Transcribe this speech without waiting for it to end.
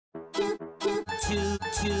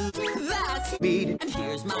That's Beat. And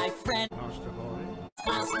here's my friend.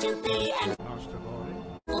 Supposed to be and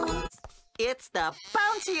It's the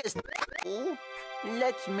bounciest. Oh,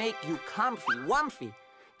 let's make you comfy-wumpy.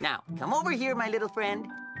 Now, come over here, my little friend.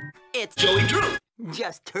 It's Joey Drew.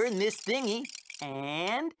 just turn this thingy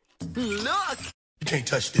and look. You can't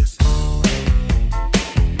touch this.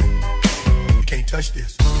 You can't touch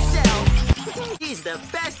this. So, he's the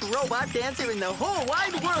best robot dancer in the whole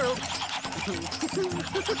wide world.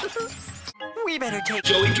 We better take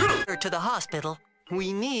Joey Drew. her to the hospital.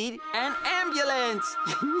 We need an ambulance.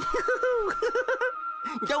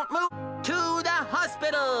 Don't move. To the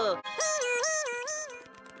hospital.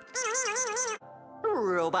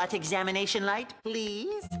 Robot examination light,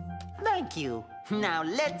 please. Thank you. Now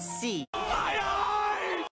let's see. My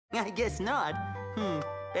eye! I guess not.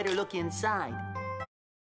 Better look inside.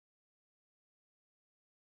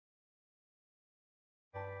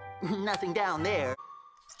 Nothing down there.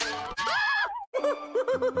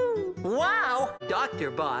 Wow!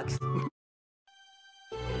 Doctor box.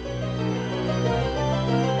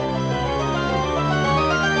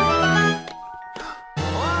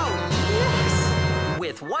 Oh, yes!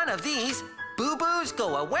 With one of these, boo-boos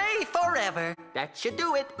go away forever. That should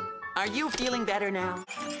do it. Are you feeling better now?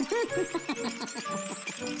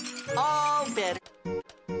 All better.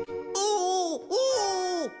 Ooh,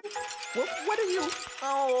 ooh! What are you?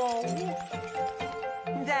 Oh,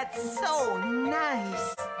 that's so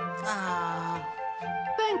nice. Ah,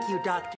 thank you, Doctor.